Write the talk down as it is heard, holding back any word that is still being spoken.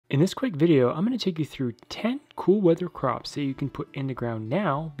In this quick video, I'm going to take you through 10 cool weather crops that you can put in the ground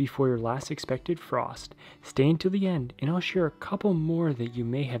now before your last expected frost. Stay until the end and I'll share a couple more that you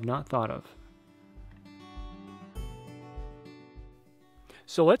may have not thought of.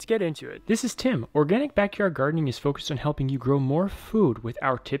 So let's get into it. This is Tim. Organic Backyard Gardening is focused on helping you grow more food with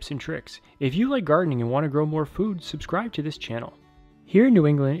our tips and tricks. If you like gardening and want to grow more food, subscribe to this channel. Here in New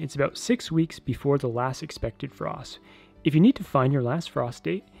England, it's about 6 weeks before the last expected frost. If you need to find your last frost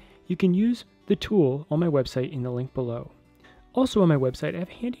date, you can use the tool on my website in the link below. Also on my website, I have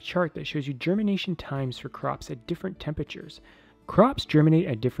a handy chart that shows you germination times for crops at different temperatures. Crops germinate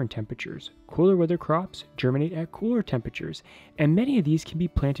at different temperatures. Cooler weather crops germinate at cooler temperatures, and many of these can be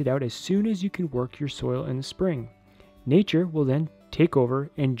planted out as soon as you can work your soil in the spring. Nature will then take over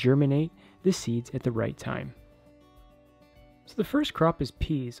and germinate the seeds at the right time. So the first crop is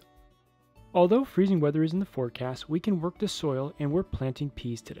peas. Although freezing weather is in the forecast, we can work the soil and we're planting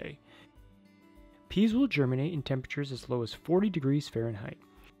peas today. Peas will germinate in temperatures as low as 40 degrees Fahrenheit.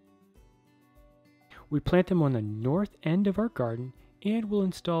 We plant them on the north end of our garden and will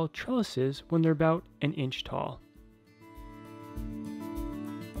install trellises when they're about an inch tall.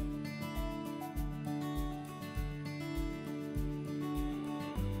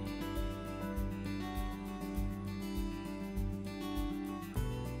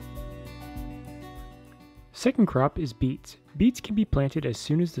 Second crop is beets. Beets can be planted as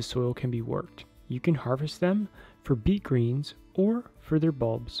soon as the soil can be worked. You can harvest them for beet greens or for their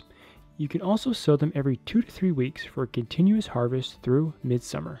bulbs. You can also sow them every 2 to 3 weeks for a continuous harvest through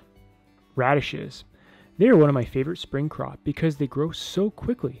midsummer. Radishes. They are one of my favorite spring crop because they grow so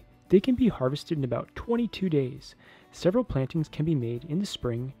quickly. They can be harvested in about 22 days. Several plantings can be made in the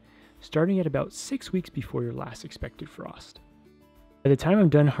spring, starting at about 6 weeks before your last expected frost. By the time I'm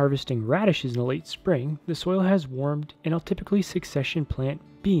done harvesting radishes in the late spring, the soil has warmed and I'll typically succession plant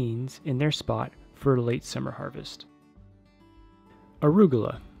beans in their spot for a late summer harvest.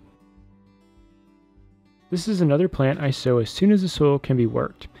 Arugula. This is another plant I sow as soon as the soil can be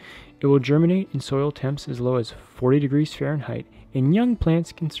worked. It will germinate in soil temps as low as 40 degrees Fahrenheit, and young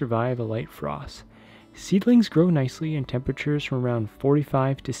plants can survive a light frost. Seedlings grow nicely in temperatures from around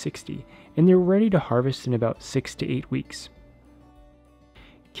 45 to 60, and they're ready to harvest in about 6 to 8 weeks.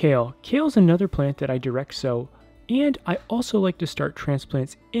 Kale. Kale is another plant that I direct sow, and I also like to start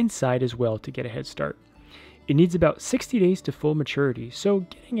transplants inside as well to get a head start. It needs about 60 days to full maturity, so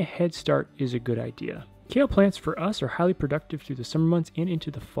getting a head start is a good idea. Kale plants for us are highly productive through the summer months and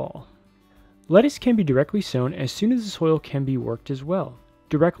into the fall. Lettuce can be directly sown as soon as the soil can be worked as well.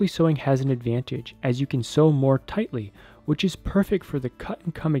 Directly sowing has an advantage as you can sow more tightly, which is perfect for the cut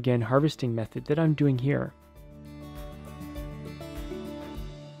and come again harvesting method that I'm doing here.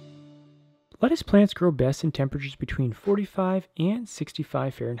 Lettuce plants grow best in temperatures between 45 and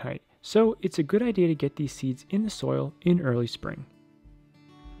 65 Fahrenheit, so it's a good idea to get these seeds in the soil in early spring.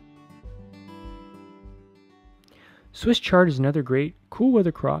 Swiss chard is another great, cool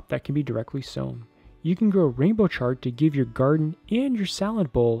weather crop that can be directly sown. You can grow rainbow chard to give your garden and your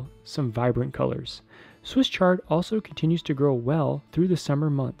salad bowl some vibrant colors. Swiss chard also continues to grow well through the summer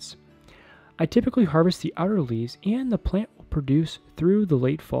months. I typically harvest the outer leaves and the plant will produce through the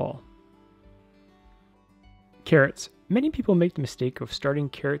late fall. Carrots. Many people make the mistake of starting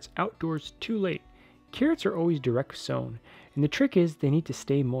carrots outdoors too late. Carrots are always direct sown, and the trick is they need to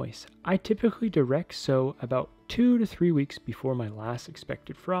stay moist. I typically direct sow about 2 to 3 weeks before my last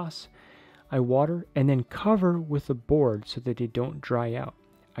expected frost. I water and then cover with a board so that they don't dry out.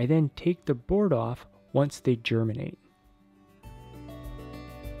 I then take the board off once they germinate.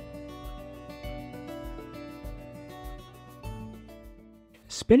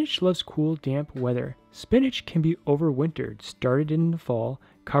 Spinach loves cool, damp weather. Spinach can be overwintered, started in the fall,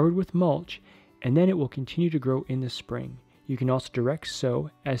 covered with mulch, and then it will continue to grow in the spring. You can also direct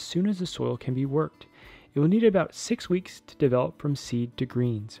sow as soon as the soil can be worked. It will need about 6 weeks to develop from seed to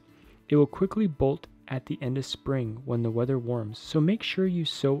greens. It will quickly bolt at the end of spring when the weather warms, so make sure you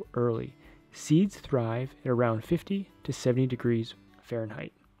sow early. Seeds thrive at around 50 to 70 degrees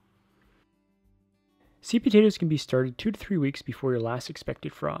Fahrenheit. Seed potatoes can be started 2 to 3 weeks before your last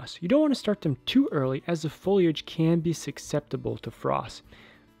expected frost. You don't want to start them too early as the foliage can be susceptible to frost.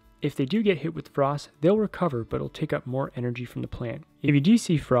 If they do get hit with frost, they'll recover, but it'll take up more energy from the plant. If you do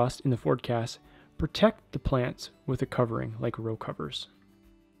see frost in the forecast, protect the plants with a covering like row covers.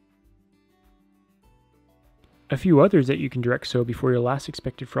 A few others that you can direct sow before your last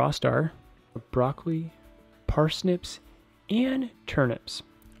expected frost are broccoli, parsnips, and turnips.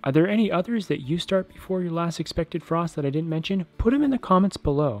 Are there any others that you start before your last expected frost that I didn't mention? Put them in the comments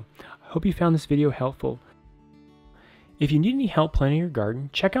below. I hope you found this video helpful. If you need any help planning your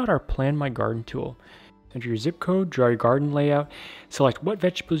garden, check out our PlanMyGarden tool. Enter your zip code, draw your garden layout, select what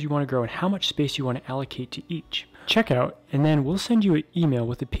vegetables you want to grow and how much space you want to allocate to each. Check out, and then we'll send you an email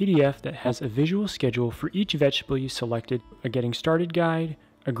with a PDF that has a visual schedule for each vegetable you selected, a getting started guide,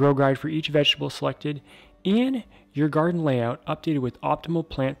 a grow guide for each vegetable selected, and your garden layout updated with optimal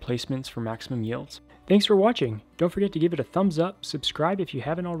plant placements for maximum yields. Thanks for watching. Don't forget to give it a thumbs up, subscribe if you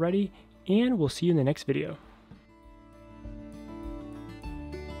haven't already, and we'll see you in the next video.